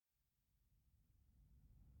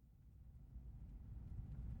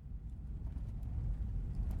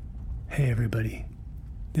Hey everybody,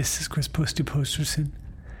 this is Chris Posty Posterson,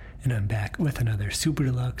 and I'm back with another Super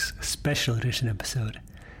Deluxe special edition episode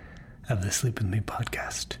of the Sleep With Me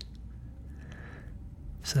podcast.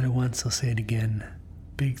 Said it once, I'll say it again.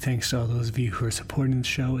 Big thanks to all those of you who are supporting the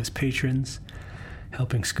show as patrons,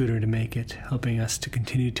 helping Scooter to make it, helping us to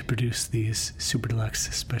continue to produce these Super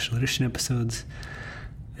Deluxe special edition episodes.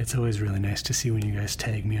 It's always really nice to see when you guys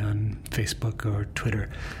tag me on Facebook or Twitter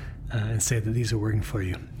and say that these are working for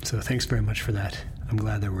you. So thanks very much for that. I'm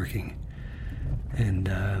glad they're working. And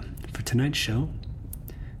for tonight's show,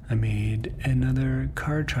 I made another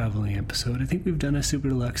car traveling episode. I think we've done a Super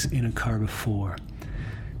Deluxe in a car before,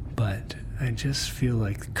 but I just feel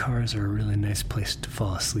like cars are a really nice place to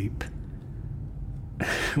fall asleep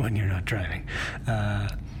when you're not driving.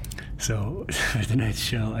 So for tonight's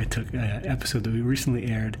show, I took an episode that we recently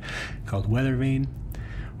aired called Weathervane,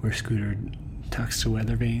 where Scooter talks to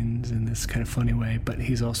Weathervanes in this kind of funny way, but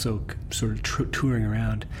he's also sort of touring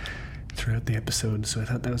around throughout the episode. So I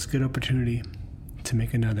thought that was a good opportunity to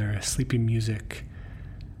make another sleepy music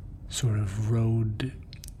sort of road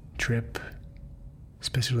trip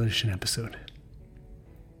special edition episode.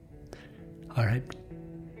 All right.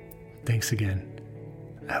 Thanks again.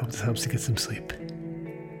 I hope this helps to get some sleep.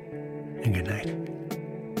 And good night.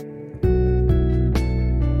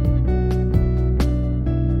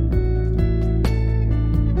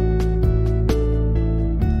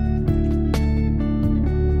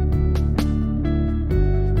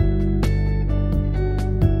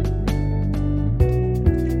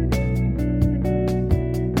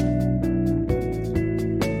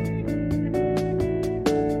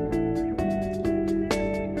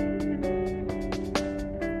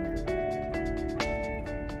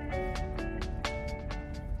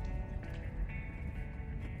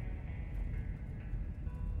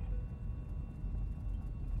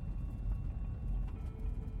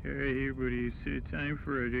 Hey everybody, it's time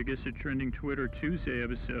for, I guess, a Trending Twitter Tuesday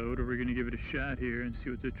episode, where we're going to give it a shot here and see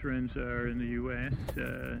what the trends are in the U.S.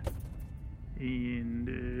 I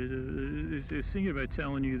was thinking about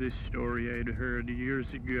telling you this story I'd heard years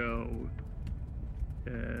ago.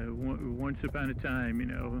 Once upon a time,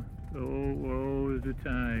 the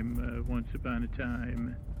time, once upon a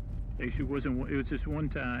time. Actually, it was just one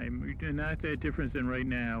time, not that different than right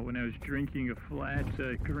now, when I was drinking a flat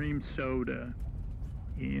cream soda.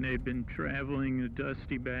 And I'd been traveling the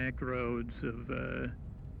dusty back roads of,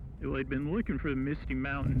 I'd been looking for the Misty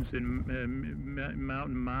Mountains and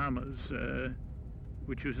Mountain Mamas,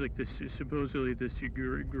 which was like this, supposedly this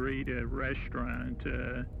great restaurant,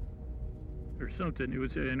 or something. It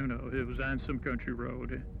was, I don't know, it was on some country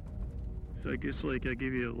road. So I guess, like, I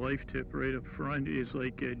give you a life tip right up front is,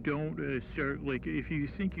 like, don't start, like, if you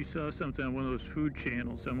think you saw something on one of those food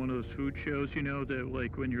channels, on one of those food shows, that,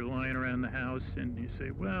 like, when you're lying around the house and you say,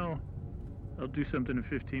 well, I'll do something in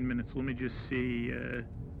 15 minutes, let me just see, I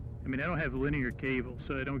don't have linear cable,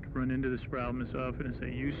 so I don't run into this problem as often as I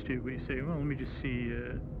used to, but you say, well, let me just see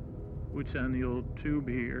what's on the old tube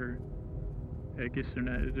here. I guess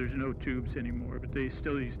there's no tubes anymore, but they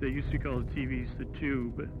used to call the TVs the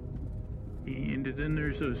tube. And then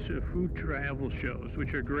there's those food travel shows,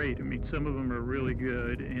 which are great. Some of them are really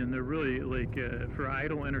good, and they're really, like, for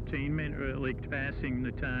idle entertainment, or, like, passing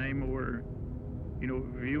the time, or,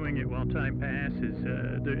 viewing it while time passes.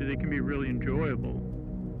 They can be really enjoyable.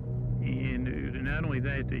 And not only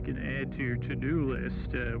that, they can add to your to-do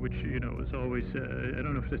list, which, is always, I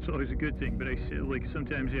don't know if that's always a good thing, but I say, like,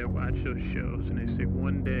 sometimes I watch those shows, and I say,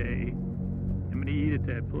 one day, I'm going to eat at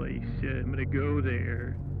that place. I'm going to go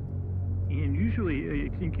there. And usually, I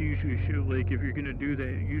think you usually should, like, if you're going to do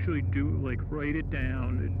that, usually write it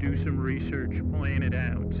down, do some research, plan it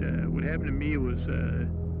out. What happened to me was,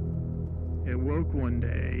 I woke one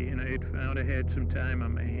day, and I had found I had some time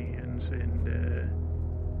on my hands, and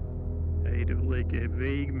I had, like, a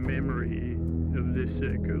vague memory of this,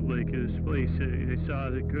 this place. I saw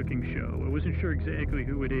the cooking show. I wasn't sure exactly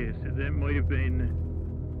who it is. That might have been,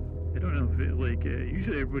 I don't know if it,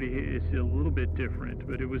 usually everybody is a little bit different,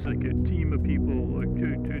 but it was like a team of people, like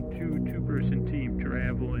two-person team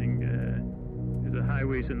traveling the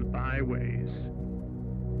highways and the byways.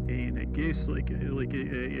 And I guess, I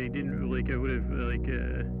didn't, I would have,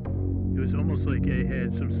 it was almost like I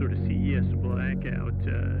had some sort of CES blackout,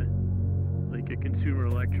 like a consumer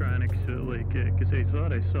electronics, because I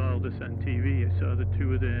thought I saw all this on TV. I saw the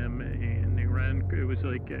two of them, and they ran, it was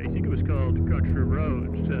like, I think it was called Country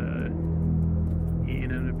Roads,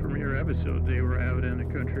 and in the premiere episode, they were out on a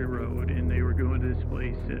country road, and they were going to this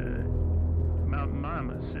place, Mountain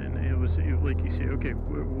Mamas, and it was like you say, okay,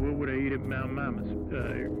 what would I eat at Mountain Mamas?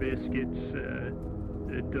 Biscuits,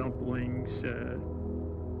 dumplings,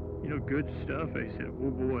 good stuff. I said,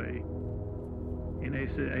 oh boy. And I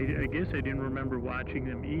said, I guess I didn't remember watching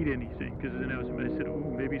them eat anything, because then I said,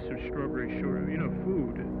 oh, maybe some strawberry short,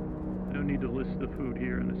 food. I don't need to list the food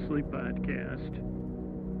here on the Sleep Podcast.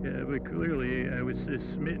 But clearly I was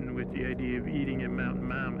smitten with the idea of eating at Mountain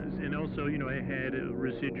Mama's. And also, I had a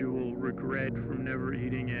residual regret from never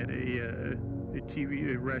eating at a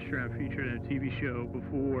restaurant featured on a TV show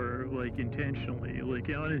before, like intentionally, like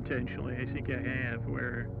unintentionally, I think I have,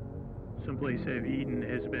 where someplace I've eaten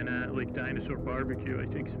has been at, like Dinosaur Barbecue, I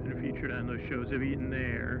think it's been featured on those shows. I've eaten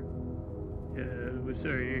there.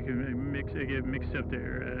 Sorry, I get mixed up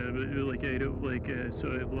there. So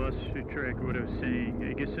I lost track of what I was saying.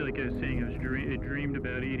 I guess, like I was saying, I dreamed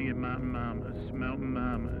about eating at Mountain Mama's.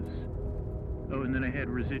 Oh, and then I had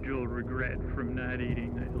residual regret from not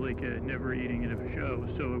eating, never eating at a show.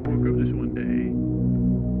 So I woke up this one day,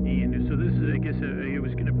 and so this is, I guess, I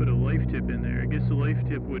was going to put a life tip in there. I guess the life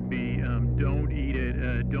tip would be, don't eat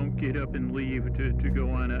it, don't get up and leave to go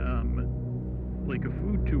on a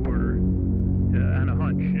food tour on a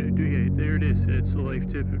hunch. There it is. That's the life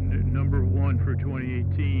tip number 1 for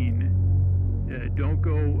 2018. Don't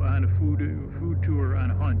go on a food tour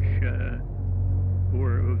on a hunch,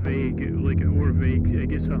 or a vague, I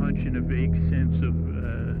guess a hunch in a vague sense of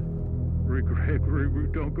regret.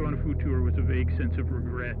 Don't go on a food tour with a vague sense of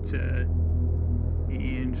regret.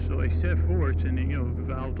 And so I set forth, and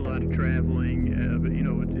involved a lot of traveling, but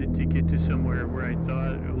to get to somewhere where I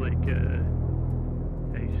thought,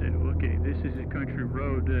 I said, okay, this is a country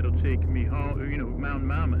road that'll take me home. Mountain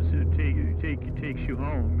Mama's, takes you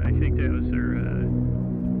home. I think that was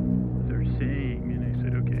their saying. And I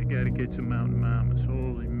said, okay, I got to get to Mountain Mama's.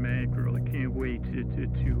 Holy mackerel, I can't wait to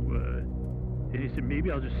and he said, maybe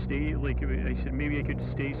I'll just stay, I said, maybe I could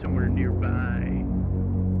stay somewhere nearby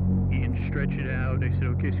and stretch it out. I said,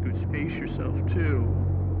 okay, Scoot, space yourself too.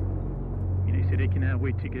 And I said, I cannot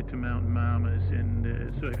wait to get to Mountain Mama's. And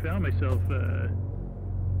so I found myself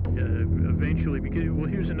eventually, because, well,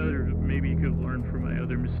 here's another, maybe you could learn from my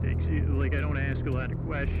other mistakes. I don't ask a lot of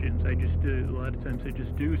questions. I just, a lot of times I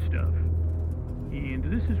just do stuff. And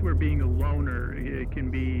this is where being a loner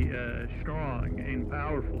can be strong and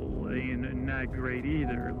powerful and not great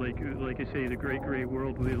either. Like I say, the great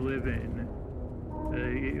world we live in,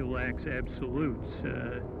 it lacks absolutes.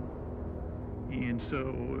 And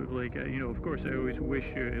so, of course, I always wish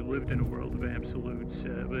I lived in a world of absolutes.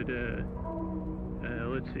 But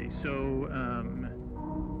let's see. So,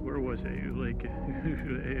 where was I?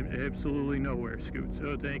 Absolutely nowhere, Scoot.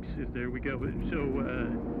 So, thanks. There we go. So,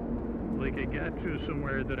 I got to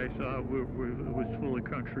somewhere that I thought was full of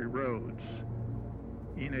country roads.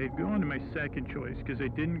 And I'd gone to my second choice, because I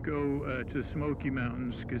didn't go to the Smoky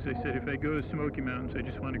Mountains, because I said if I go to Smoky Mountains, I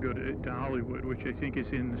just want to go to Hollywood, which I think is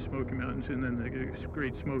in the Smoky Mountains, and then the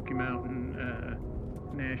Great Smoky Mountain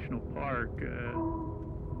National Park.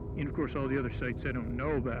 And of course all the other sites I don't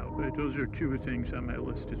know about, but those are 2 things on my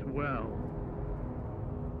list as well.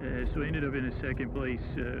 So I ended up in a second place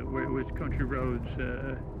where it was country roads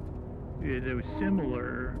that was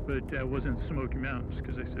similar, but that wasn't Smoky Mountains,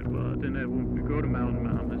 because I said, well, then I won't go to Mountain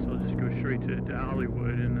Mama's, I'll just go straight to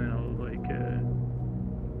Hollywood, and then I'll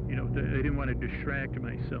I didn't want to distract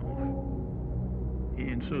myself.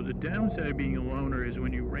 And so the downside of being a loner is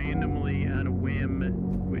when you randomly, on a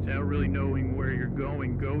whim, without really knowing where you're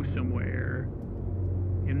going, go somewhere,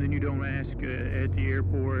 and then you don't ask at the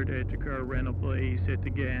airport, at the car rental place, at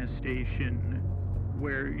the gas station,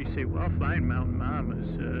 where you say, well, I'll find Mountain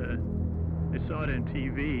Mama's. I saw it on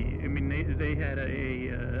TV. I mean, they had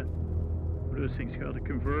what are those things called? A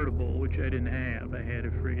convertible, which I didn't have. I had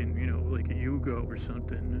a friggin', like a Yugo or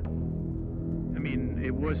something. I mean,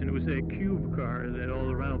 it wasn't. It was that cube car that all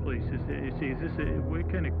the rental places. See, is this why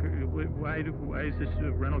is this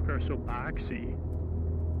rental car so boxy?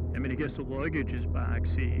 I mean, I guess the luggage is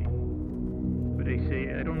boxy. But I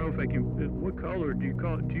say, I don't know if I can. What color do you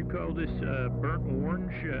call this burnt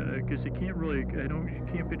orange? Because I can't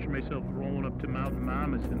picture myself rolling up to Mountain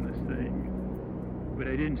Mama's in this thing. But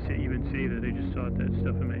I didn't even say that. I just thought that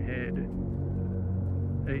stuff in my head.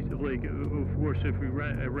 Of course, if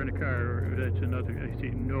I rent a car, that's another. I say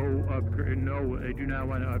no upgrade. No, I do not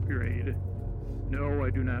want to upgrade. No, I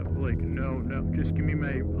do not. No. Just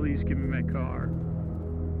please give me my car.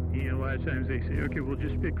 A lot of times they say, okay, we'll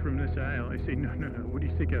just pick from this aisle. I say, no. What do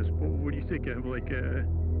you think I was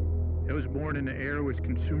born in the era with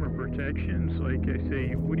consumer protections? I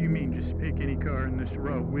say, what do you mean, just pick any car in this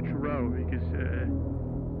row? Which row? Because,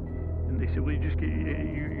 and they say, well, you just get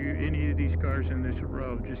any of these cars in this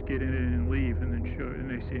row, just get in it and leave, and then show. And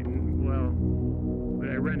they say, well, but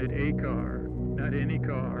I rented a car, not any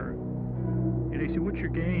car. And I said, what's your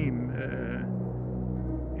game?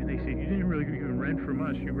 And they said, you didn't really even rent from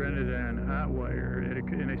us. You rented it on Hotwire.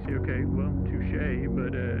 And I said, okay, well, touche,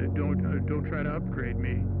 but don't try to upgrade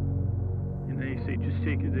me. And they say, just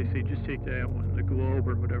take that one, the Globe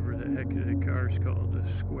or whatever the heck the car's called, the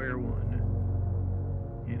square one.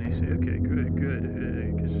 And I say, okay, good.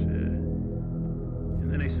 And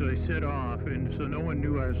then I set off, and so no one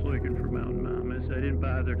knew I was looking for Mountain Mamas. I didn't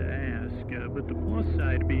bother to ask. But the plus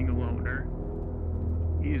side of being a loner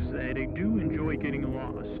is that I do enjoy getting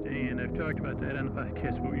lost, and I've talked about that on the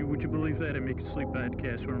podcast. Would you believe that? I make a sleep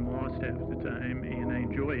podcast where I'm lost half the time, and I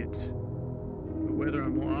enjoy it. Whether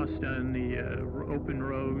I'm lost on the open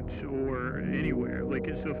roads or anywhere. Like,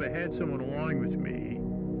 so if I had someone along with me,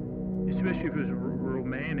 especially if it was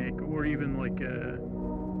romantic or even like a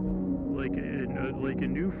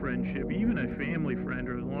new friendship, even a family friend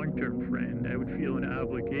or a long-term friend, I would feel an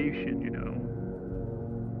obligation,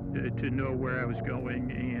 to know where I was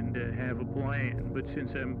going and have a plan. But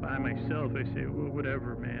since I'm by myself, I say, well,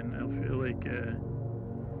 whatever, man. I'll feel like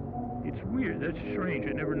it's weird. That's strange.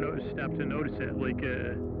 I never stopped to notice that. Like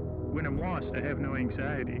when I'm lost, I have no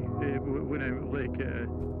anxiety. When I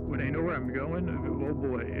know where I'm going, oh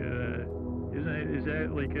boy, is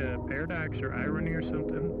that like a paradox or irony or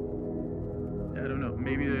something? I don't know.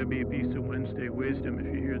 Maybe that'd be a piece of Wednesday wisdom if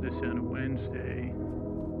you hear this on a Wednesday.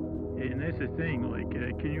 And that's the thing. Like,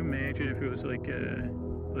 can you imagine if it was like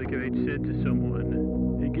if I'd said to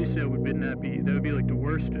someone, I guess that would be like the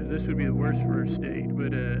worst. This would be the worst first date.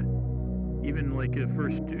 But even like the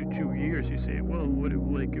first 2 years, you say, well, would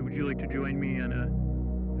you like to join me on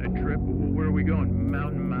a trip? Where are we going?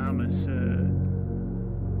 Mountain Mamas.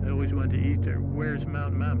 I always wanted to eat there. Where's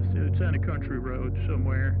Mountain Mamas? It's on a country road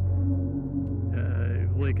somewhere.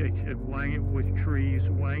 Like a with trees,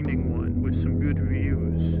 winding one with some good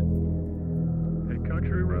views. A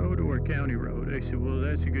country road or a county road? I said, well,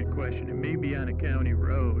 that's a good question. It may be on a county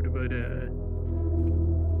road, but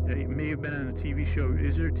it may have been on a TV show.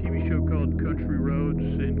 Is there a TV show called Country Roads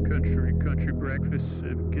and Country Breakfast?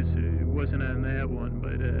 Because it wasn't on that one,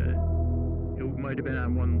 but it might have been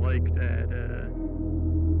on one like that.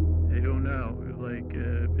 I don't know.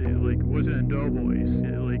 It wasn't on Doughboys.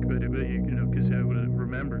 Because I would have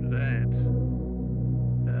remembered that.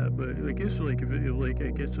 But I guess I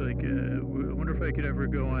wonder if I could ever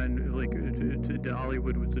go on to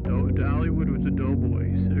Dollywood with the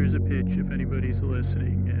Doughboys. There's a pitch if anybody's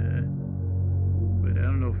listening. But I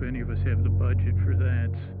don't know if any of us have the budget for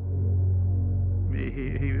that.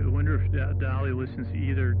 I wonder if Dolly listens to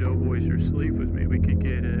either Doughboys or Sleep With Me.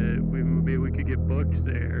 Maybe we could get booked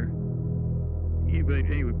there. Yeah, but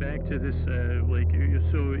anyway, back to this.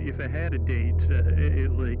 So if I had a date,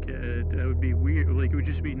 that would be weird. Like, it would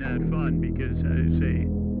just be not fun because I would say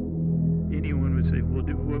anyone would say, well,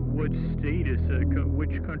 what state is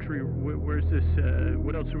which country? Where's this?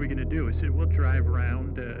 What else are we gonna do? I said, we'll drive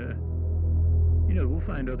around. We'll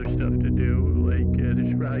find other stuff to do.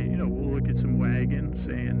 There's probably, we'll look at some wagons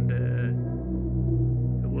and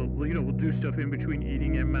we'll do stuff in between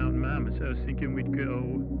eating at Mountain Mamas. I was thinking we'd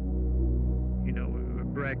go,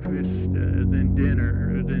 breakfast, then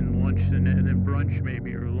dinner, then lunch, and then brunch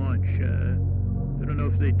maybe, or lunch. I don't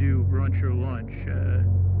know if they do brunch or lunch.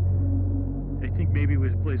 I think maybe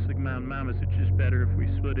with a place like Mountain Mamas, it's just better if we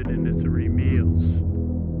split it into 3 meals.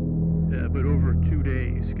 But over 2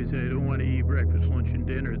 days, because I don't want to eat breakfast, lunch, and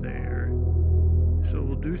dinner there. So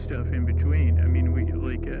we'll do stuff in between. I mean,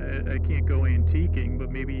 I can't go antiquing,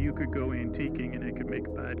 but maybe you could go antiquing and I could make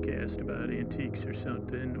a podcast about antiques or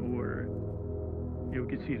something, or we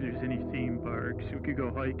could see if there's any theme parks. We could go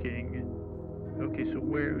hiking. Okay, so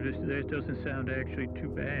that doesn't sound actually too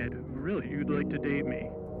bad. Really, you'd like to date me?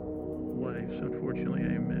 Wives, unfortunately,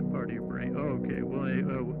 I am part of your brain. Oh, okay, well,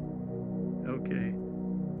 okay.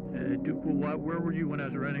 Where were you when I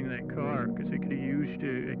was renting that car? Because I could have used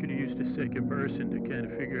a second person to kind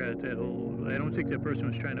of figure out that whole. I don't think that person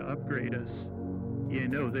was trying to upgrade us. Yeah,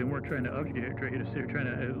 no, they weren't trying to upgrade us. They were trying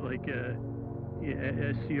to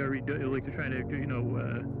SCRE, they're trying to,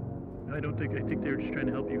 I think they were just trying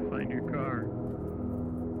to help you find your car.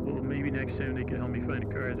 Well, maybe next time they can help me find a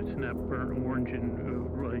car that's not burnt orange and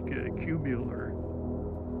cubular.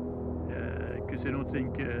 Because I don't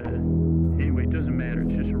think, anyway, it doesn't matter.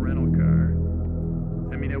 It's just a rental car.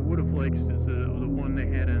 I mean, I would have liked the one they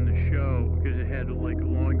had on the show because it had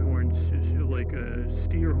longhorns,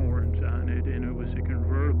 steer horns on it, and it was a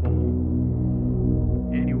convertible.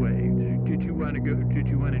 Anyway, did you want to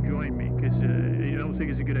join me? Because I don't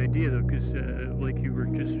think it's a good idea though. Because you were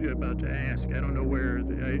just about to ask, I don't know where.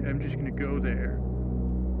 I'm just going to go there,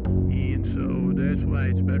 and so that's why why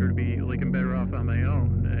it's better to be, like, I'm better off on my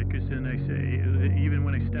own. Because then I say, even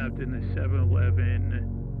when I stopped in the 7-Eleven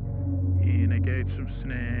and I got some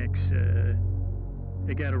snacks,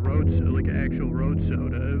 I got an actual road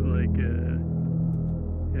soda. Like,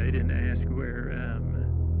 I didn't ask where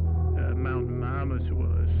Mountain Mama's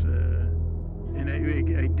was. And I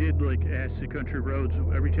did, like, ask the country roads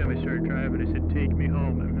every time I started driving. I said, take me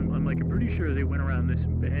home. I'm like, I'm pretty sure they went around this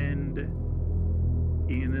bend,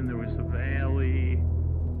 and then there was the valley,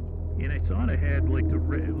 and I thought I had, like,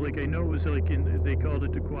 I know it was, like, they called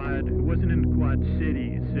it the Quad. It wasn't in the Quad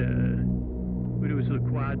Cities, but it was the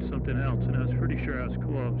Quad something else, and I was pretty sure I was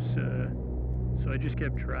close. So I just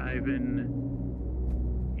kept driving,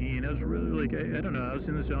 and I was really, like, I don't know, I was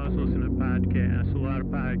in the zone, I was listening to podcasts, a lot of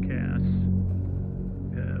podcasts.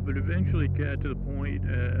 But eventually got to the point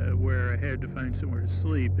where I had to find somewhere to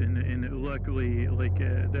sleep, and luckily, like,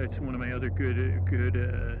 that's one of my other good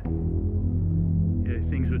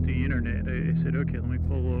things with the internet. I said, okay, let me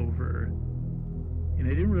pull over, and I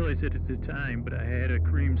didn't realize it at the time, but I had a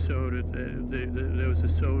cream soda. That was a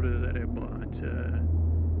soda that I bought,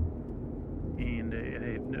 and I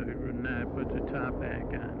had not put the top back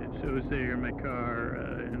on it, so it was there in my car,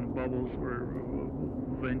 and bubbles were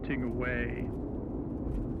venting away.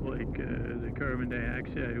 Like, the carbon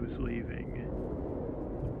dioxide was leaving.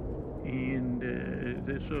 And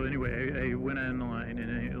so anyway, I went online,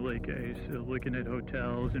 and I was looking at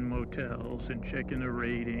hotels and motels and checking their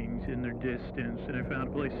ratings and their distance, and I found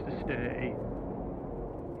a place to stay.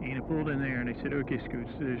 And I pulled in there, and I said, okay,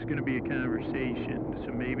 Scoots, there's going to be a conversation,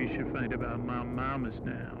 so maybe you should find about Mountain Mamas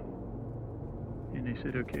now. And they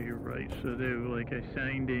said, okay, you're right. So they were like, I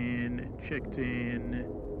signed in, checked in,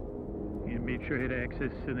 and made sure I had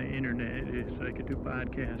access to the internet so I could do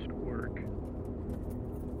podcast work.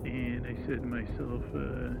 And I said to myself,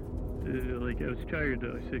 like, I was tired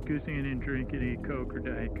though. I said, good thing I didn't drink any Coke or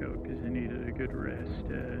Diet Coke because I needed a good rest.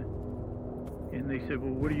 And they said,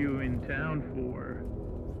 well, what are you in town for?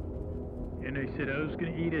 And I said, I was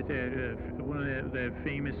going to eat at that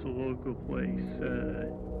famous local place.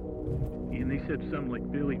 And they said something like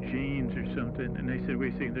Billie Jean's or something. And I said,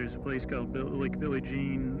 wait a second, there's a place called Billie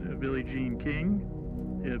Jean King.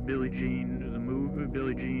 Billie Jean, the movie,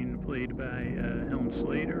 Billie Jean played by Helen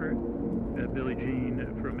Slater. Billie Jean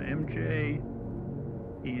from MJ.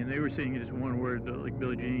 And they were saying it as one word, though, like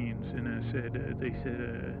Billie Jean's. And I said, they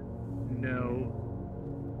said, no.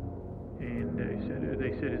 And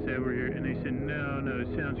they said, is that where you're? And they said, no, it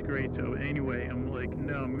sounds great, though. Anyway, I'm like,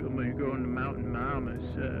 no, I'm going to go into Mountain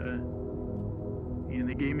Mamas. And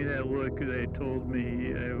they gave me that look. They told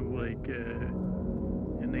me,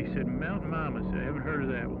 and they said, Mountain Mamas, I haven't heard of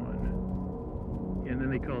that one. And then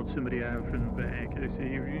they called somebody out from the back. I said,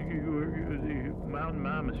 Mountain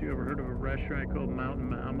Mamas, you ever heard of a restaurant called Mountain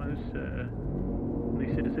Mamas? And they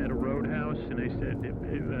said, is that a roadhouse? And I said,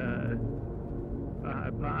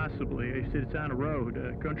 possibly. I said, it's on a road,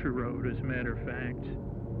 a country road, as a matter of fact.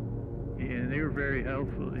 And they were very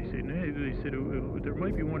helpful. They said, there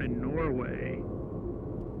might be one in Norway.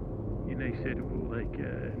 And they said, like,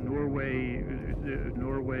 Norway,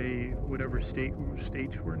 whatever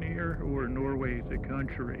states were near, or Norway, the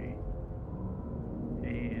country.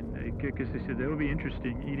 And because they said that would be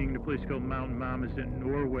interesting, eating in a place called Mountain Mamas in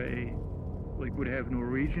Norway, like, would have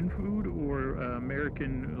Norwegian food or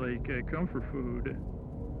American, like, comfort food.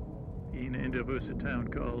 And it was a town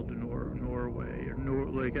called Norway,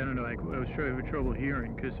 or like, I don't know, I was having trouble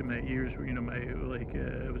hearing because my ears were,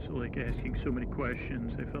 I was, like, asking so many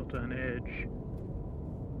questions, I felt on edge.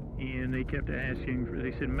 And they kept asking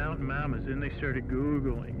they said Mountain Mamas, and they started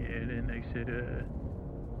Googling it, and they said,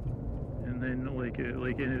 and then,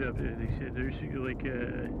 ended up, they said, there's,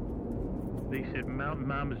 they said Mountain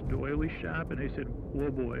Mama's doily shop, and I said,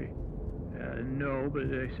 whoa boy, no, but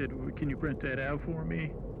I said, can you print that out for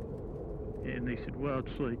me? And they said, well,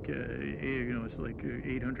 it's like, it's like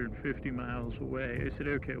 850 miles away. I said,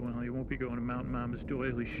 okay, well, you won't be going to Mountain Mama's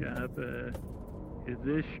doily shop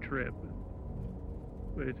this trip.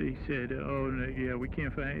 But they said, oh, no, yeah, we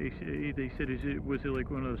can't find, they said, was it like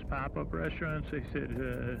one of those pop-up restaurants? I said,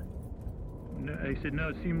 no,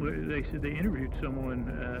 it seemed like, they said they interviewed someone,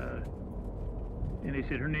 and they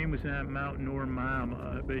said her name was not Mountain or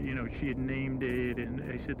Mama, but, she had named it, and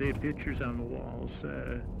I said they had pictures on the walls.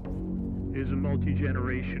 It was a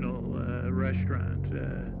multi-generational restaurant,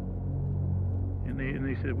 and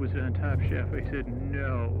they said, was it on Top Chef? I said,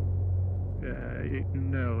 no,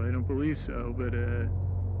 I don't believe so, but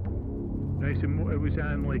I said, it was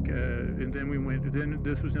on, like, and then we went, then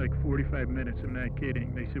this was like 45 minutes, I'm not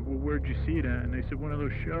kidding. They said, well, where'd you see it on? And they said, one of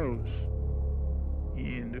those shows.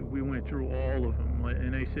 and we went through all of them.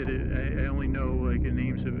 And I said, I only know like the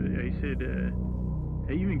names of it. I said,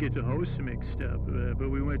 I even get the hosts mixed up, but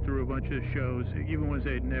we went through a bunch of shows, even ones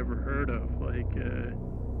I'd never heard of. Like,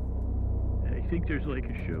 I think there's like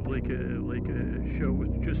a show, like a show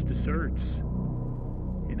with just desserts.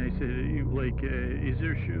 And I said, like, is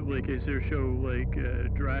there a show like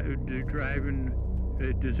driving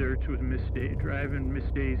desserts with driving Miss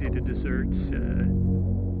Daisy to desserts?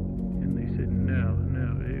 And they said no.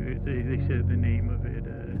 They said the name of it.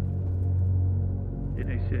 And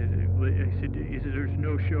I said, there's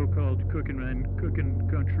no show called Cooking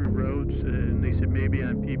Country Roads? And they said maybe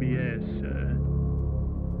on PBS.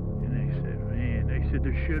 And I said, man, I said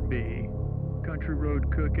there should be Country Road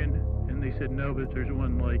Cooking. And they said no, but there's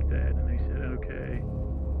one like that. And I said okay.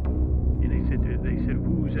 And they said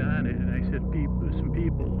who's on it? And I said some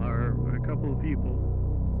people are a couple of people.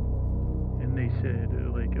 And they said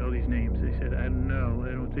like all these names. They said I don't know,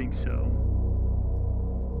 I don't think so.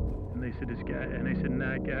 And they said this guy, and I said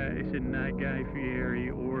not guy. I said not Guy Fieri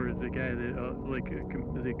or the guy that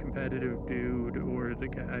the competitive dude or the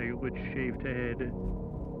guy with shaved head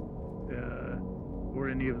or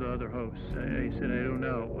any of the other hosts. I said I don't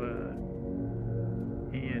know.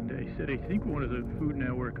 And I said I think one of the Food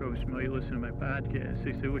Network hosts might listen to my podcast.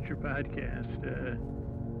 They said what's your podcast?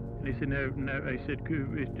 And I said no. I said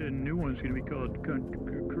a new one's going to be called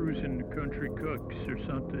Cruising Country Cooks or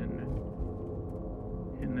something.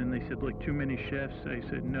 And then they said, like, too many chefs. I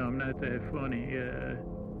said, no, I'm not that funny.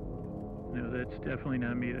 No, that's definitely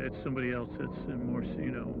not me. That's somebody else that's more,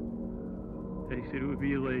 you know. They said it would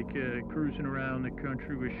be like cruising around the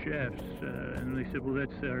country with chefs. And they said, well,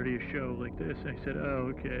 that's already a show like this. I said,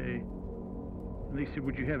 oh, okay. And they said,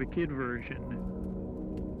 would you have a kid version?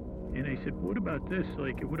 And I said, what about this?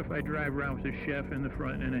 Like, what if I drive around with a chef in the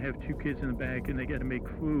front and I have two kids in the back and they got to make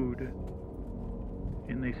food?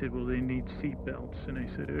 And they said, well, they need seat belts. And I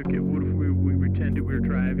said, okay, what if we pretended we were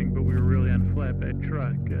driving, but we were really on a flatbed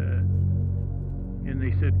truck? And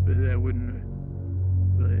they said, that wouldn't.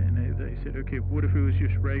 And I said, okay, what if it was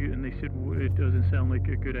just regular? And they said, well, it doesn't sound like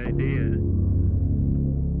a good idea.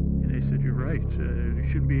 And I said, you're right. There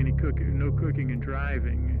shouldn't be any cooking, no cooking and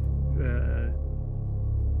driving.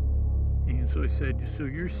 And so I said, so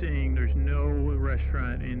you're saying there's no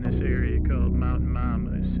restaurant in this area called Mountain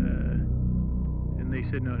Mama's? And they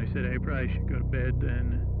said no. And I said I probably should go to bed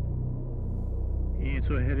then. And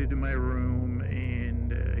so I headed to my room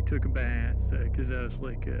and I took a bath because I was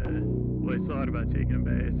like, well, I thought about taking a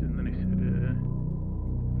bath, and then I said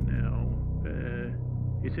no.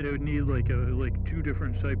 He said I would need like two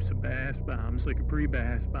different types of bath bombs, like a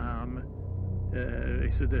pre-bath bomb.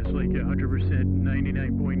 I said that's like 100%,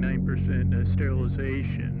 99.9%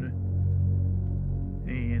 sterilization,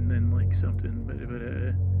 and then like something, but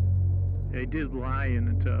I did lie in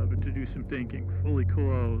the tub to do some thinking, fully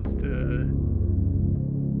clothed,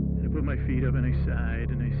 and I put my feet up and I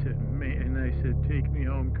sighed, and I said, man, and I said, take me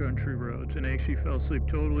home, country roads, and I actually fell asleep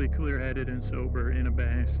totally clear-headed and sober in a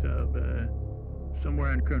bathtub,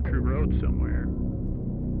 somewhere on country road somewhere.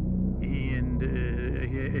 And I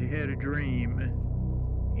had a dream,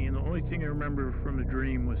 and the only thing I remember from the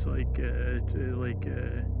dream was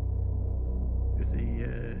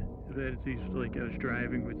I was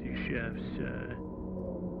driving with these chefs,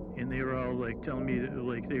 and they were all like telling me that,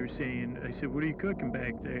 like they were saying, I said, what are you cooking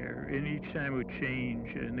back there? And each time it would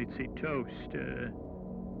change, and they'd say toast, and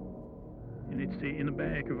it'd say in the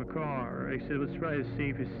back of a car. I said, well, it's probably the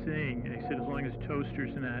safest thing. I said, as long as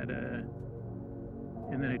toaster's not,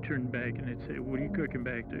 and then I turned back and I'd say, what are you cooking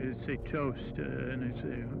back there? It'd say toast, and I'd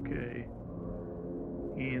say, okay.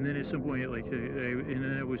 And then at some point, like, and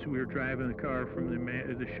then we were driving the car from the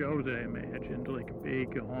show that I imagined, like a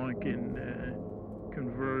big honking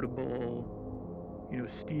convertible, you know,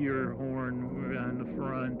 steer horn on the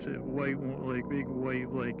front, white, like big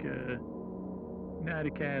white, like not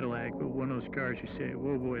a Cadillac, but one of those cars you say,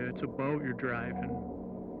 whoa boy, that's a boat you're driving.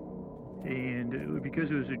 And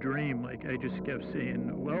because it was a dream, like I just kept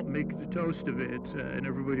saying, well, make the toast of it, and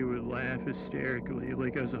everybody would laugh hysterically,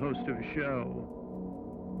 like I was the host of a show.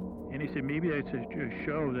 And he said, maybe that's a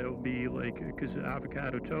show that will be like, because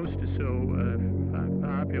avocado toast is so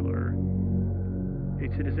popular. He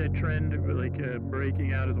said, is that trend like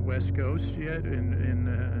breaking out of the West Coast yet?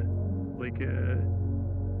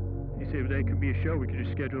 He said, that could be a show. We could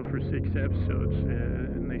just schedule for 6 episodes.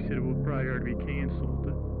 And they said it will probably already be canceled.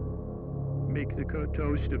 Make the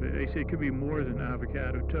toast of it. They say it could be more than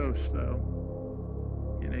avocado toast, though.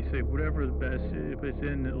 And I say, whatever the best, but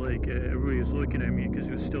then like everybody was looking at me because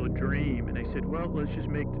it was still a dream. And I said, well, let's just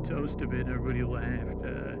make the toast of it. And everybody laughed.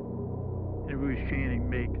 everybody was chanting,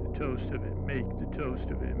 make the toast of it, make the toast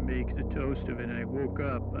of it, make the toast of it. And I woke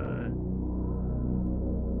up, and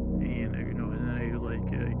and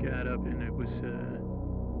then I got up, and it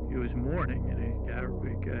was morning, and I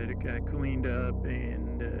got cleaned up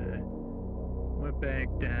and went back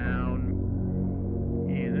down.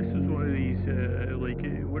 And this is one of these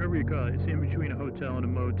whatever you call it. It's in between a hotel and a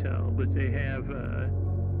motel, but they have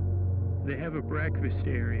a breakfast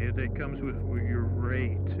area that comes with your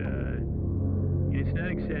rate. And it's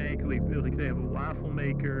not exactly like they have a waffle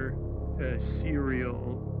maker,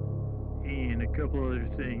 cereal, and a couple other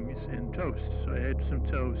things, and toast. So I had some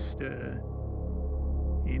toast.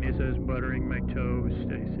 And as I was buttering my toast,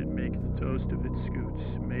 I said, "Make the toast of it, Scoots.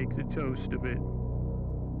 Make the toast of it."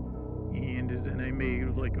 And then I made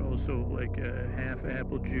half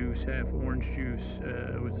apple juice, half orange juice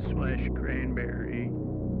with a splash of cranberry.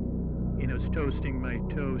 And I was toasting my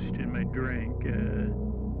toast and my drink.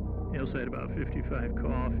 I also had about 55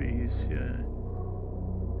 coffees.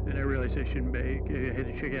 Then I realized I shouldn't bake. I had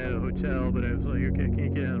to check out of the hotel, but I was like, okay, I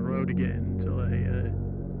can't get on the road again until I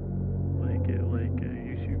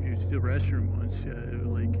use the restroom once,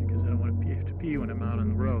 because I don't want to have to pee when I'm out on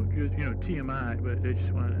the road. Just, TMI, but I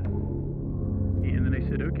just want to. And then I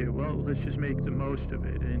said, okay, well, let's just make the most of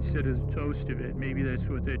it. And instead of the toast of it, maybe that's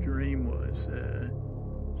what that dream was.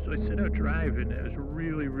 So I set out driving. I was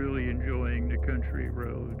really, really enjoying the country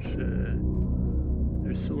roads.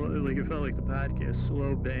 They're slow, it felt like the podcast,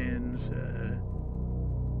 slow bends.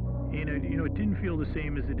 And it didn't feel the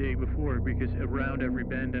same as the day before, because around every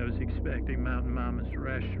bend I was expecting Mountain Mama's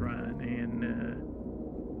restaurant and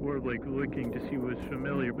or looking to see what was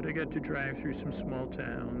familiar. But I got to drive through some small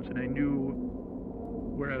towns, and I knew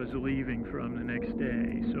where I was leaving from the next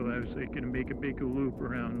day. So I was going to make a big loop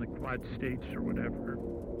around the Quad States or whatever.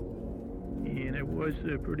 And I was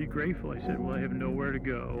pretty grateful. I said, well, I have nowhere to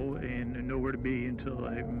go and nowhere to be until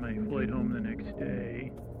my flight home the next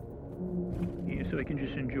day. And so I can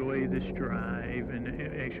just enjoy this drive. And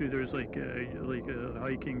actually, there's a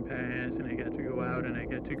hiking path, and I got to go out and I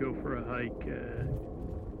got to go for a hike.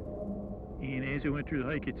 And as I went through the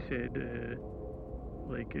hike, it said,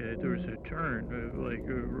 there was a turn,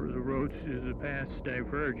 the roads, the paths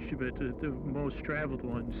diverged, but the most traveled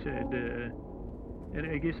one said, and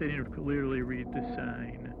I guess I didn't clearly read the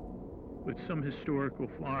sign, but some historical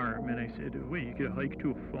farm. And I said, wait, you could hike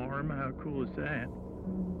to a farm? How cool is that?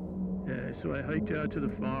 So I hiked out to the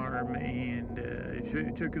farm, and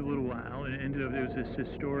it took a little while, and it ended up there was this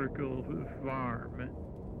historical farm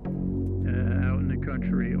out in the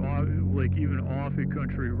country, even off a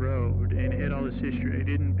country road, and it had all this history. I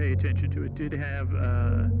didn't pay attention to it. It did have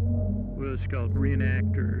what was called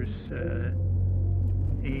reenactors,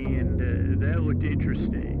 and that looked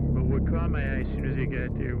interesting. But what caught my eye as soon as I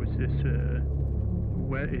got there was this,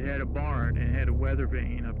 it had a barn, and it had a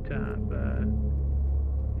weathervane up top,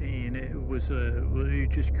 and it was, it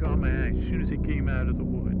just caught my eye as soon as it came out of the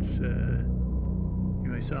woods.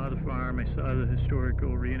 I saw the farm, I saw the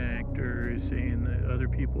historical reenactors, and the other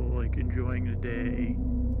people, enjoying the day.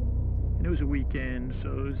 And it was a weekend, so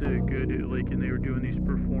it was a good, and they were doing these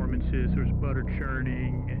performances. There was butter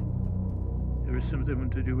churning. There was something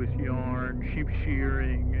to do with yarn, sheep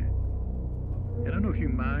shearing. I don't know if you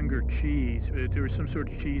monger cheese, but there was some sort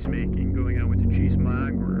of cheese making going on with the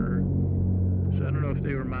cheesemongerer. So I don't know if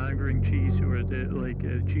they were mongering cheese or a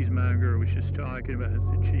cheesemonger was just talking about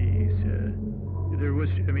the cheese. There was,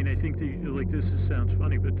 I think this sounds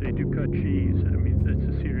funny, but they do cut cheese. That's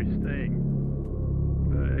a serious thing.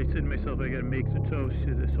 I said to myself, I got to make the toast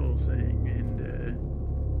to this whole thing, and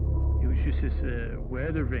it was just this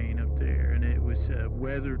weathervane up there, and it was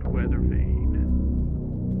weathered weathervane.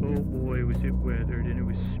 Oh boy, was it weathered, and it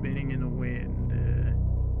was spinning in the wind.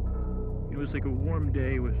 It was like a warm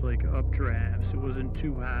day with updrafts. It wasn't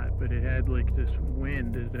too hot, but it had this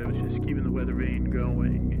wind that was just keeping the weathervane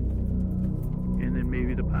going. And then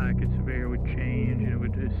maybe the pockets of air would change, and it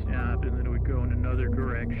would just stop, and then it would go in another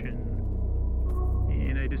direction.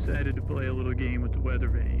 And I decided to play a little game with the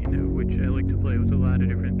weathervane, which I like to play with a lot of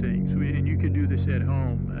different things. And you can do this at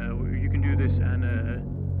home. You can do this on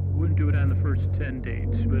wouldn't do it on the first 10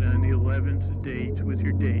 dates, but on the 11th date with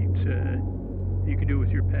your dates, you can do it with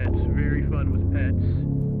your pets. Very fun with pets.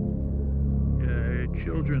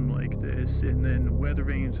 Children like this, and then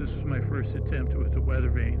weathervanes. This was my first attempt with the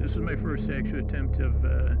weathervane. This was my first actual attempt of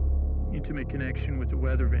intimate connection with the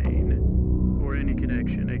weathervane, or any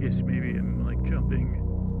connection. I guess maybe I'm jumping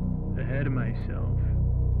ahead of myself.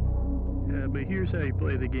 But here's how you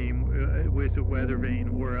play the game with the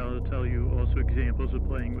weathervane, or I'll tell you also examples of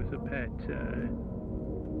playing with a pet.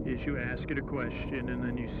 Is you ask it a question, and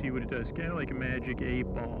then you see what it does. Kind of like a magic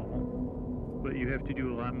 8-ball. but you have to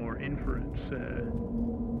do a lot more inference.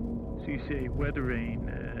 So you say, Weathervane,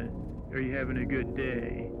 are you having a good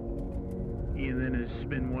day? And then it's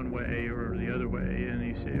spin one way or the other way, and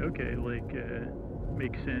you say, okay,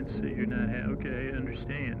 makes sense that you're not, okay, I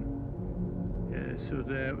understand. So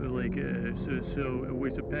that, so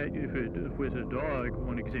with a pet, with a dog,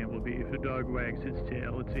 one example would be if a dog wags its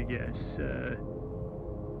tail, it's a yes.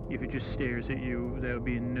 If it just stares at you, that would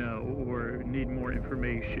be a no, or need more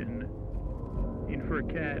information. And for a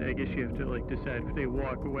cat, I guess you have to decide if they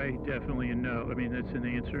walk away, definitely a no. I mean, that's an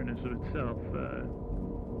answer in and of itself.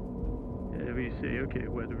 If you say, okay,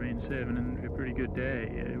 Weathervane's having a pretty good day,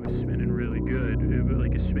 it was spinning really good, it was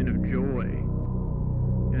like a spin of joy.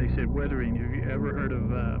 And they said, Weathervane, have you ever heard of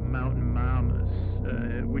mountain mamas?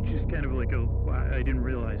 Which is kind of I didn't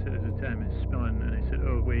realize it at the time it spun. And I said,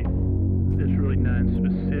 oh, wait, that's really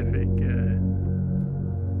non-specific.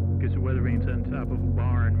 Because the Weathervane's on top of a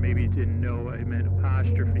barn. Maybe it didn't know I meant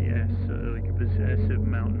apostrophe S, like a possessive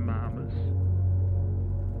mountain mamas.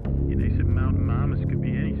 And they said mountain mamas could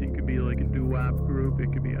be anything. It could be like a doo-wop group.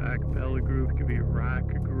 It could be an a cappella group. It could be a rock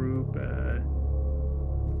group.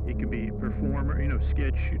 It could be performer,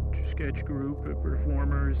 sketch group of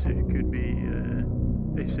performers. It could be,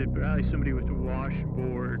 they said probably somebody with a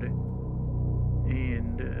washboard,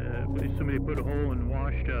 and somebody put a hole in the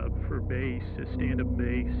wash tub for bass, a stand-up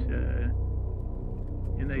bass.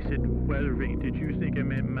 And they said, Weathervane, did you think I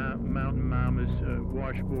meant Mountain Mama's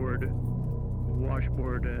washboard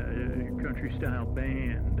country-style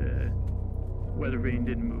band? Weathervane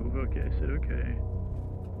didn't move. Okay, I said, okay.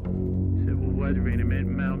 He said, well, Weathervane, I meant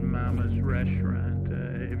Mountain Mama's restaurant.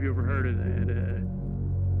 Have you ever heard of that?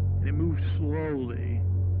 And it moved slowly.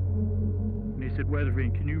 And he said,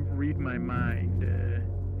 Weathervane, can you read my mind?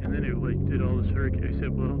 And then it did all this herky. I said,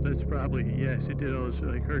 well, that's probably, yes, it did all this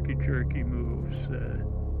herky-jerky moves.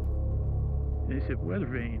 And he said,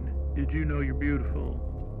 Weathervane, did you know you're beautiful?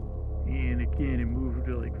 And again, it moved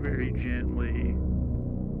very gently.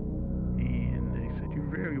 You're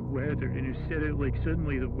very weathered, and instead of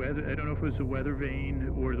suddenly the weather, I don't know if it was the weather vane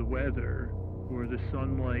or the weather or the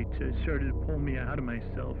sunlight, started to pull me out of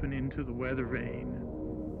myself and into the weather vane.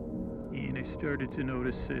 And I started to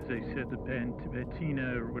notice, as I said, the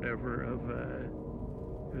patina or whatever of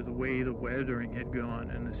the way the weathering had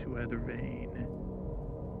gone in this weather vane,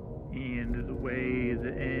 and the way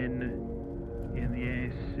the N and the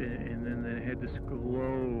S, and then it had this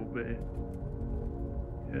globe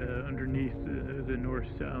underneath the north,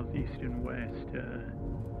 south, east, and west,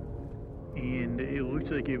 and it looked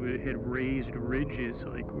like it had raised ridges,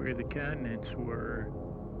 where the continents were,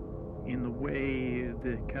 in the way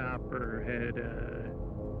the copper had,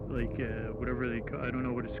 whatever they call, I don't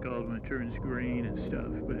know what it's called when it turns green and stuff,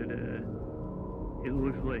 but it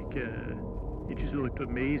looked it just looked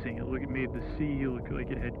amazing. It made the sea look like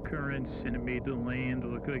it had currents, and it made the land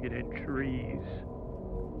look like it had trees.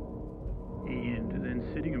 And then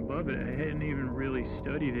sitting above it, I hadn't even really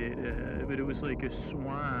studied it, but it was like a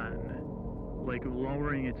swan,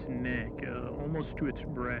 lowering its neck, almost to its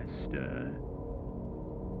breast,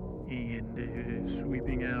 and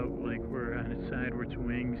sweeping out we're on its side where its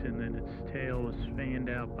wings, and then its tail was fanned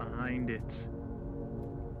out behind it.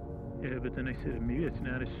 But then I said, maybe it's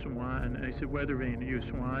not a swan. I said, Weathervane, are you a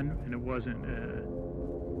swan? And it wasn't.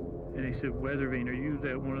 And I said, Weathervane, are you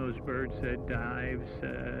that one of those birds that dives?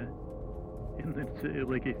 And it's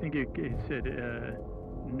I think it said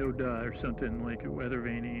no duh or something, like a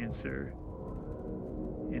Weathervane answer.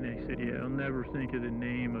 And I said, yeah, I'll never think of the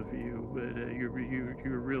name of you, but you're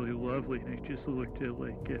really lovely. And I just looked at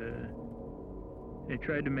I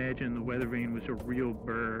tried to imagine the Weathervane was a real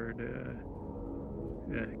bird,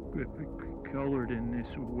 colored in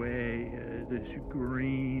this way, this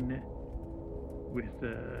green with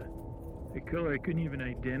a color I couldn't even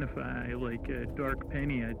identify, like a dark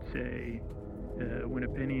penny, I'd say. When a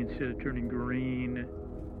penny, instead of turning green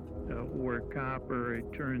or copper,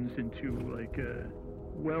 it turns into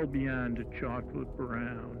well beyond a chocolate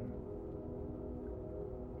brown.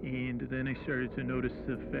 And then I started to notice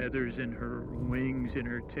the feathers in her wings and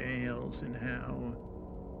her tails, and how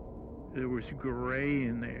there was gray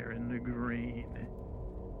in there in the green.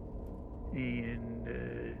 And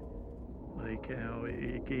how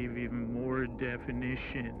it gave even more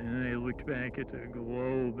definition. And then I looked back at the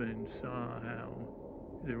globe and saw how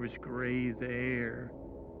there was gray there.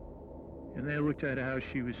 And then I looked at how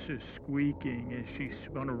she was squeaking as she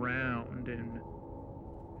spun around, and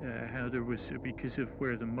how there was, because of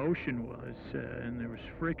where the motion was, and there was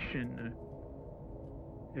friction,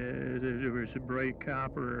 there was a bright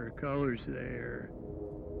copper colors there.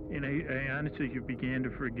 And I honestly began to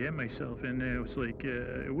forget myself, and I was like,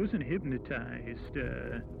 I wasn't hypnotized.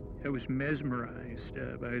 I was mesmerized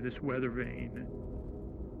by this Weathervane,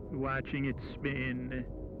 watching it spin,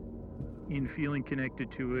 and feeling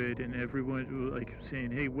connected to it, and everyone like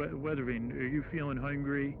saying, "Hey, Weathervane, are you feeling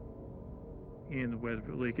hungry?" And the weather,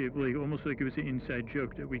 like almost like it was an inside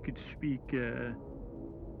joke that we could speak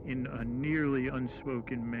in a nearly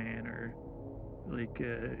unspoken manner. Like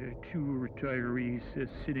two retirees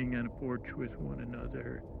sitting on a porch with one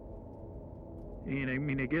another. And I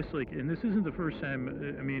mean, I guess like, and this isn't the first time.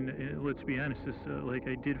 I mean, let's be honest. This like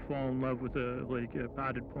I did fall in love with a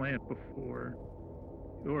potted plant before,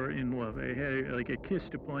 or in love. I had I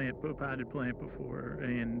kissed a potted plant before,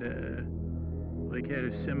 and like had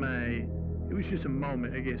a semi. It was just a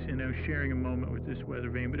moment, I guess, and I was sharing a moment with this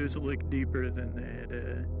Weathervane, but it was deeper than that.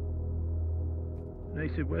 And I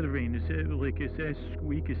said, Weathervane, is that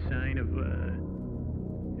squeak a sign of,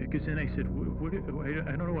 because then I said,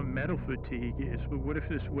 I don't know what metal fatigue is, but what if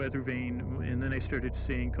this Weathervane, and then I started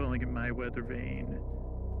calling it my Weathervane,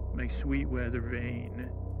 my sweet Weathervane,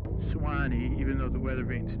 Swanee, even though the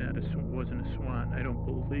Weathervane's wasn't a swan, I don't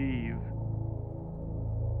believe.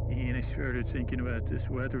 And I started thinking about this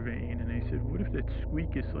Weathervane, and I said, what if that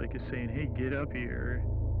squeak is like a saying, hey, get up here?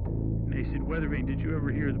 And I said, Weathervane, did you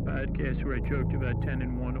ever hear the podcast where I joked about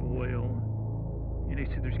 10-in-1 oil? And I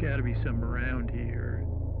said, there's got to be some around here,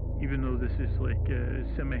 even though this is like a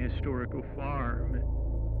semi-historical farm.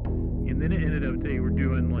 And then it ended up they were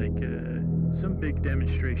doing like some big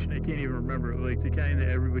demonstration. I can't even remember, like the kind that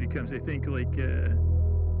everybody comes. I think like there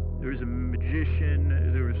was a magician,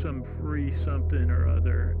 there was some free something or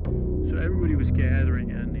other. So everybody was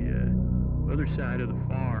gathering on the other side of the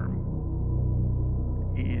farm.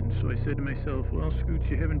 And so I said to myself, well, Scoots,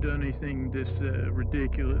 you haven't done anything this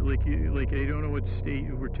ridiculous. Like I don't know what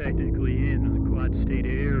state we're technically in the Quad State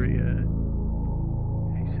area.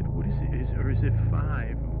 I said, what is it? Or is it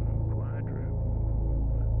 5?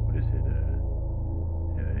 What is it?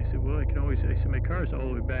 I said, well, I said, my car's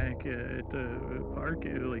all the way back at the park,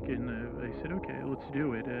 I said, okay, let's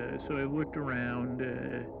do it. So I looked around.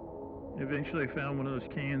 Eventually I found one of those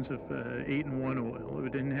cans of 8-in-1 oil.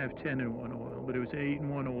 It didn't have 10-in-1 oil, but it was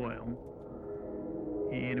 8-in-1 oil.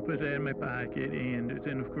 And I put that in my pocket, and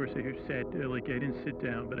then of course I sat, I didn't sit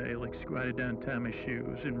down, but I squatted down, tied my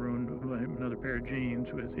shoes, and ruined another pair of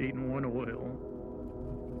jeans with 8-in-1 oil.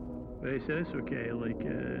 But I said, it's okay,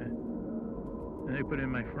 and I put it in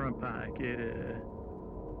my front pocket,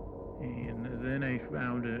 and then I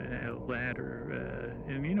found a ladder,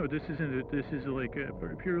 and you know, this is like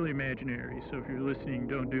purely imaginary, so if you're listening,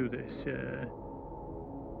 don't do this,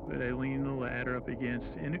 but I leaned the ladder up against,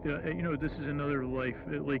 and you know, this is another life,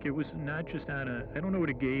 like it was not just on I don't know what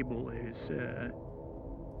a gable is,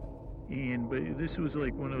 but this was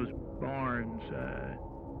like one of those barns,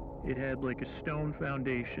 it had like a stone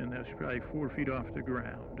foundation that was probably 4 feet off the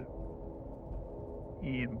ground.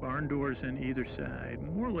 And barn doors on either side,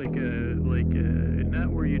 more like not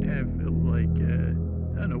where you'd have I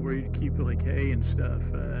don't know, where you'd keep hay and stuff,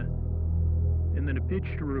 and then a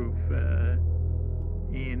pitched roof,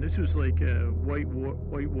 and this was like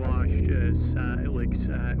whitewashed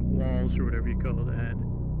side walls or whatever you call that,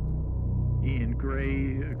 and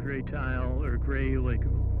gray tile or gray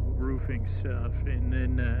roofing stuff, and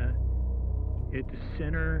then at the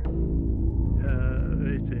center,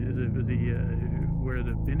 where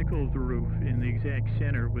the pinnacle of the roof in the exact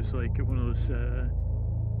center was like one of those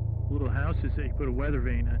little houses that you put a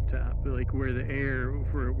Weathervane on top, like where the air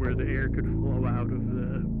could flow out of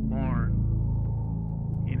the barn,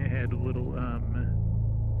 and it had little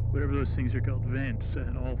whatever those things are called, vents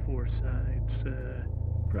on all 4 sides,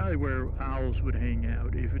 probably where owls would hang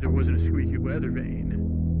out if there wasn't a squeaky Weathervane.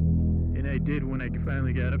 And I did, when I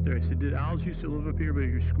finally got up there, I said, did owls used to live up here, but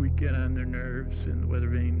your squeak got on their nerves? And the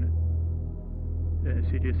Weathervane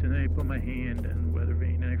said yes, and then I put my hand on the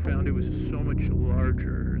Weathervane, and I found it was so much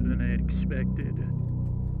larger than I had expected.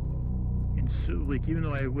 And so, even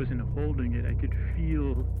though I wasn't holding it, I could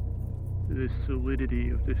feel the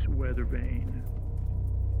solidity of this Weathervane.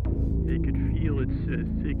 I could feel its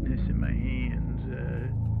thickness in my hands.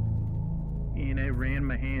 And I ran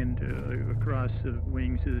my hand across the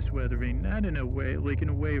wings of this Weathervane, not in a way, in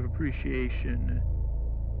a way of appreciation,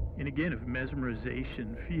 and again of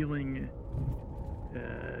mesmerization, feeling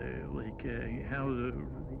how the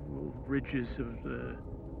ridges of the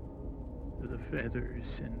feathers,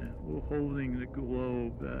 and holding the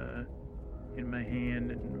globe in my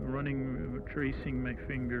hand, and tracing my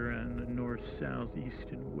finger on the north, south,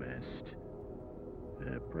 east, and west.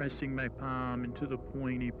 Pressing my palm into the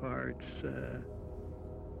pointy parts,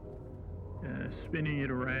 spinning it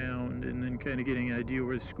around and then kind of getting an idea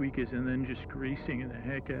where the squeak is, and then just greasing the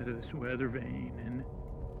heck out of this Weathervane,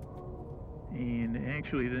 and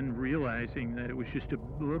actually then realizing that it was just a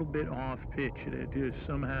little bit off pitch. That it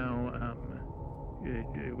somehow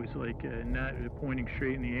it was like not pointing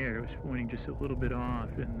straight in the air. It was pointing just a little bit off,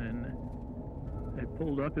 and then I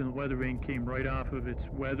pulled up and the Weathervane came right off of its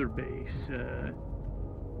weather base.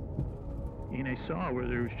 And I saw where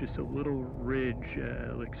there was just a little ridge,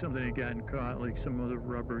 like something had gotten caught, like some other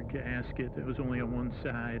rubber gasket that was only on one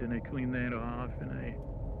side, and I cleaned that off, and I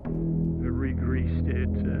re-greased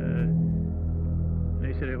it. And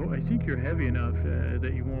I said, I think you're heavy enough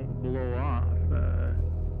that you won't blow off.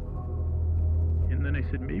 And then I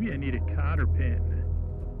said, maybe I need a cotter pin.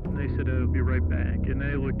 And they said, I'll be right back. And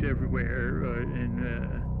I looked everywhere,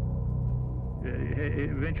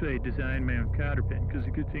 eventually I designed my own cotter pin, because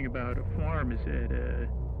the good thing about a farm is that,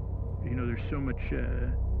 there's so much,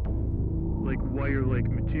 like wire-like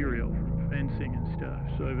material from fencing and stuff.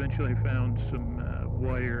 So eventually I found some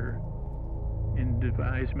wire and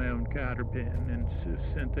devised my own cotter pin and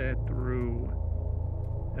sent that through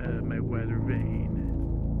my Weathervane.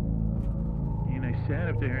 And I sat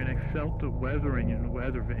up there and I felt the weathering in the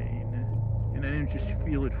Weathervane, and I didn't just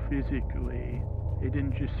feel it physically. I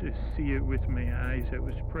didn't just see it with my eyes. I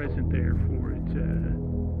was present there for it.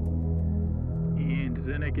 And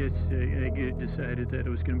then I guess I decided that it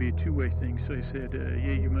was going to be a two-way thing. So I said,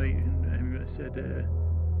 yeah, you might. And I said,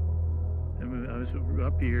 I was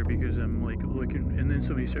up here because I'm like looking. And then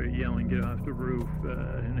somebody started yelling, get off the roof.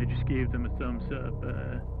 And I just gave them a thumbs up.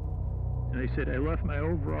 And I said, I left my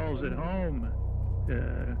overalls at home.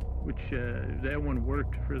 Which that one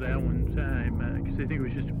worked for that one time. Because I think it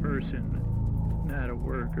was just a person, not a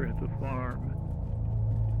worker at the farm.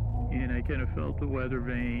 And I kind of felt the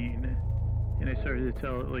Weathervane, and I started to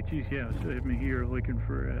tell it, like, geez, yeah, so I'm here looking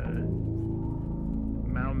for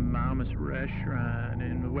Mountain Mama's restaurant,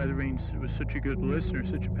 and the Weathervane was such a good listener,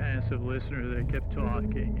 such a passive listener, that I kept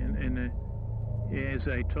talking, and as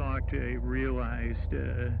I talked, I realized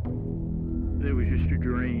that it was just a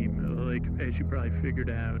dream, like, as you probably figured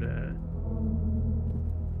out,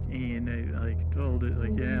 and I told it,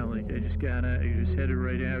 like, yeah, like, I just headed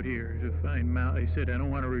right out here to find I said, I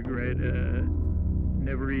don't want to regret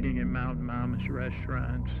never eating at Mountain Mama's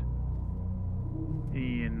restaurant.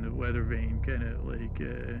 And the Weathervane kind of like,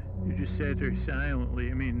 it just sat there silently.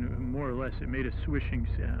 I mean, more or less, it made a swishing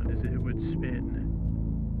sound as it would spin.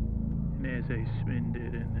 And as I spinned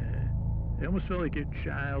it, and I almost felt like a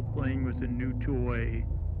child playing with a new toy.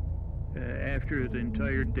 After the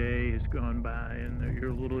entire day has gone by and you're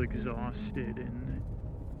a little exhausted, and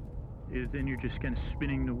then you're just kind of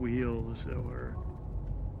spinning the wheels, or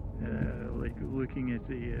like looking at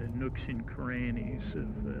the nooks and crannies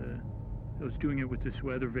of. I was doing it with this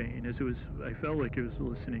Weathervane, as I felt like it was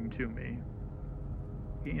listening to me.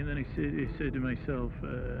 And then I said to myself,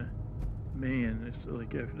 man,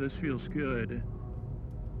 this feels good.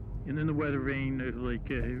 And then the Weathervane,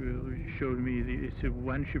 showed me, it said,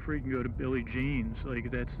 why don't you freaking go to Billie Jean's?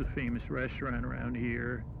 Like, that's the famous restaurant around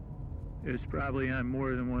here. It's probably on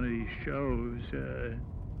more than one of these shows.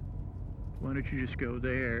 Why don't you just go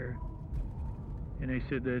there? And I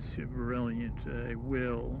said, that's brilliant, I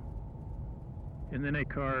will. And then I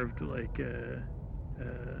carved, like,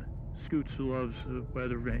 Scoots loves the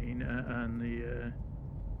Weathervane on the,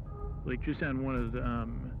 just on one of the,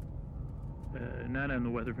 not on the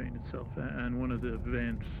Weathervane itself, on one of the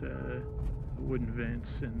vents, wooden vents,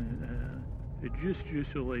 and it just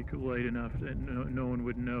like light enough that no one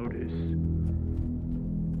would notice.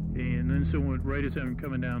 And then someone, right as I'm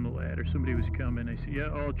coming down the ladder, somebody was coming. I said, yeah,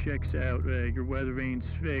 all checks out. Your Weathervane's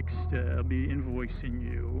fixed. I'll be invoicing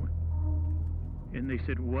you. And they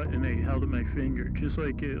said, what? And they held up my finger, just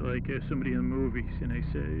like somebody in the movies. And I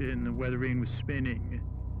said, and the Weathervane was spinning.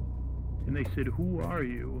 And they said, who are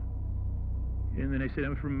you? And then I said,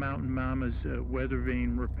 I'm from Mountain Mama's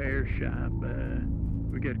Weathervane repair shop.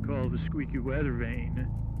 We got called the Squeaky Weathervane.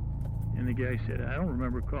 And the guy said, I don't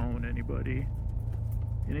remember calling anybody.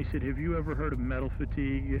 And I said, have you ever heard of metal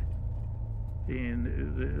fatigue? And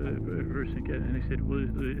the person got, and I said, well,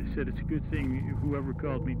 it's a good thing whoever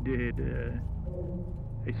called me did.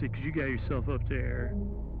 I said, because you got yourself up there,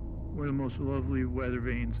 one of the most lovely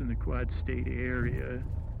Weathervanes in the Quad State area.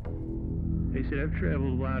 I said, I've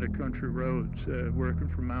traveled a lot of country roads working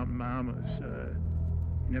for Mountain Mamas.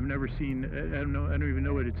 And I've never seen, I don't even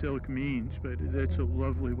know what a tilk means, but that's a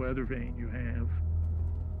lovely Weathervane you have.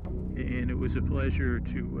 And it was a pleasure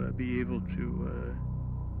to be able to,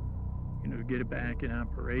 get it back in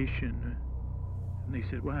operation. And they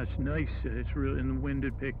said, wow, it's nice. It's real, and the wind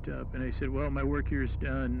had picked up. And I said, well, my work here is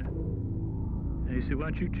done. And he said,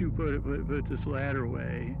 why don't you two put this ladder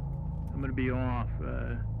away? I'm going to be off.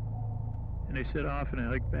 And I set off, and I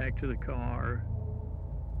hiked back to the car.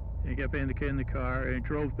 And I got back in the car, and I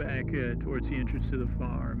drove back towards the entrance to the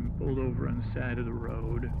farm, pulled over on the side of the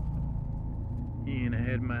road. And I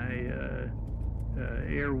had my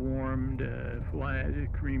air-warmed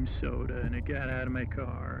flat cream soda, and I got out of my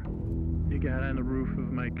car. I got on the roof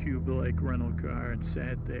of my cube-like rental car and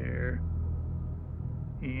sat there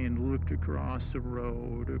and looked across the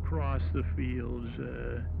road, across the fields,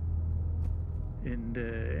 and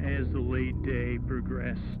as the late day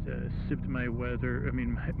progressed, sipped my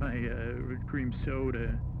cream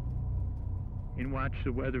soda and watched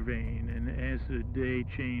the Weathervane. And as the day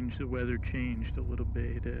changed, the weather changed a little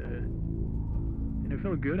bit, and it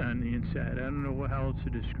felt good on the inside. I don't know how else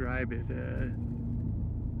to describe it.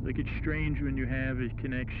 Like, it's strange when you have a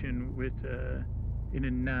connection with, in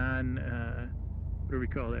a what do we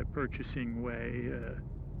call that, purchasing way,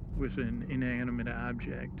 with an inanimate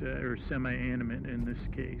object, or semi-animate in this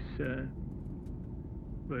case.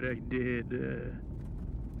 But I did,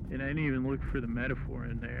 and I didn't even look for the metaphor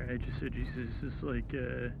in there. I just said, Jesus, this is like,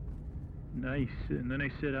 nice. And then I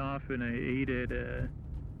set off and I ate at,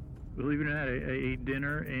 believe it or not, I ate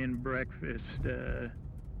dinner and breakfast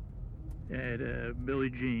at Billie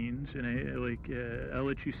Jean's, and I'll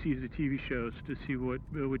let you see the TV shows to see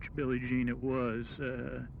which Billie Jean it was.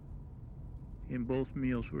 And both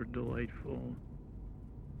meals were delightful.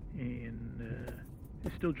 And I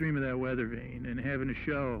still dream of that Weathervane and having a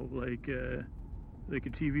show like a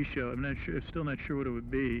TV show. I'm still not sure what it would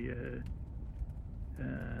be.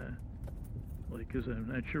 Because I'm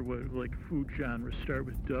not sure what food genres start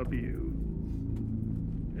with W.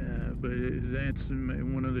 But that's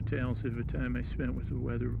one of the tales of the time I spent with the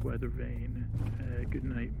Weathervane. Good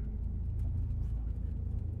night.